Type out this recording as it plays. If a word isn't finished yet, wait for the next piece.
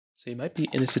So you might be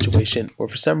in a situation where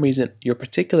for some reason your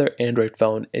particular Android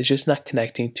phone is just not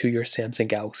connecting to your Samsung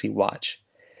Galaxy Watch.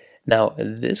 Now,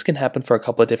 this can happen for a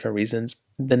couple of different reasons.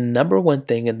 The number one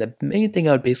thing and the main thing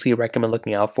I would basically recommend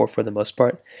looking out for the most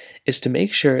part is to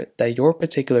make sure that your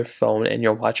particular phone and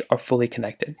your watch are fully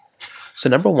connected. So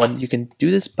number one, you can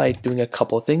do this by doing a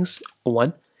couple of things.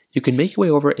 One, you can make your way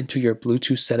over into your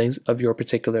Bluetooth settings of your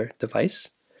particular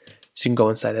device. So you can go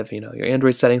inside of your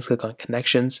Android settings, click on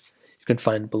connections. You can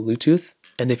find Bluetooth,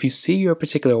 and if you see your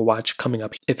particular watch coming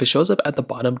up, if it shows up at the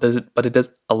bottom, but it does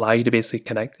allow you to basically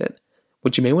connect it,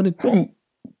 what you may want to do,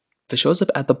 if it shows up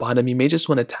at the bottom, you may just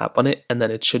want to tap on it and then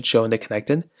it should show into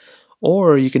connected.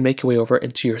 Or you can make your way over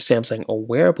into your Samsung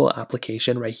wearable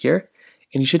application right here,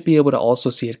 and you should be able to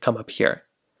also see it come up here.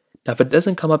 Now, if it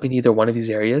doesn't come up in either one of these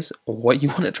areas, what you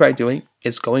want to try doing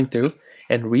is going through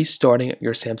and restarting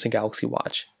your Samsung Galaxy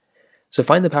Watch. So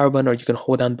find the power button, or you can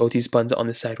hold down both these buttons on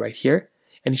the side right here,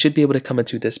 and you should be able to come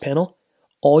into this panel.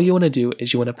 All you want to do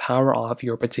is you want to power off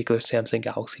your particular Samsung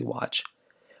Galaxy Watch.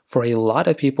 For a lot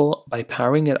of people, by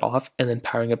powering it off and then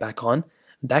powering it back on,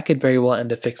 that could very well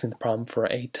end up fixing the problem for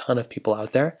a ton of people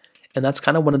out there. And that's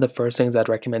kind of one of the first things I'd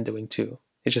recommend doing too,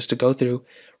 is just to go through,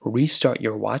 restart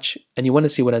your watch, and you want to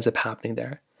see what ends up happening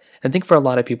there. And I think for a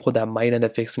lot of people, that might end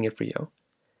up fixing it for you.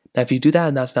 Now, if you do that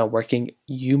and that's not working,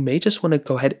 you may just want to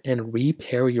go ahead and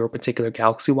repair your particular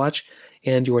Galaxy Watch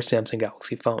and your Samsung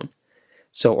Galaxy phone.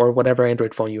 Or whatever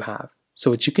Android phone you have.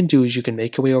 So what you can do is you can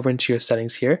make your way over into your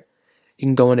settings here. You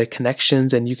can go into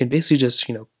connections and you can basically just,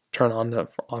 turn on or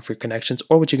off your connections.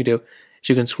 Or what you can do is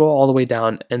you can scroll all the way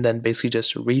down and then basically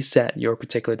just reset your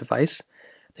particular device.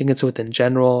 I think it's within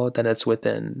general, then it's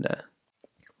within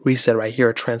reset right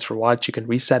here, transfer watch. You can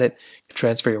reset it,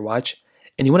 transfer your watch.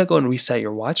 And you want to go and reset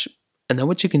your watch, and then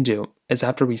what you can do is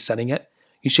after resetting it,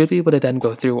 you should be able to then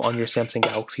go through on your Samsung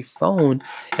Galaxy phone,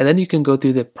 and then you can go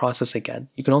through the process again.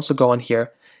 You can also go on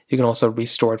here, you can also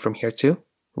restore it from here too.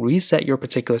 Reset your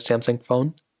particular Samsung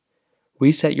phone,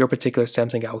 reset your particular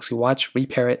Samsung Galaxy Watch,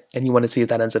 repair it, and you want to see if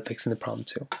that ends up fixing the problem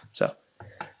too. So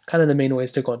kind of the main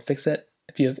ways to go and fix it.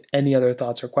 If you have any other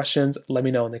thoughts or questions, let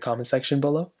me know in the comment section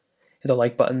below. Hit the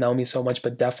like button, that would mean so much,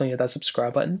 but definitely hit that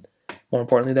subscribe button. More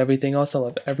importantly than everything else, I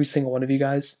love every single one of you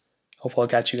guys. Hopefully I'll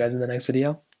catch you guys in the next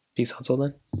video. Peace out, till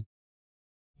then.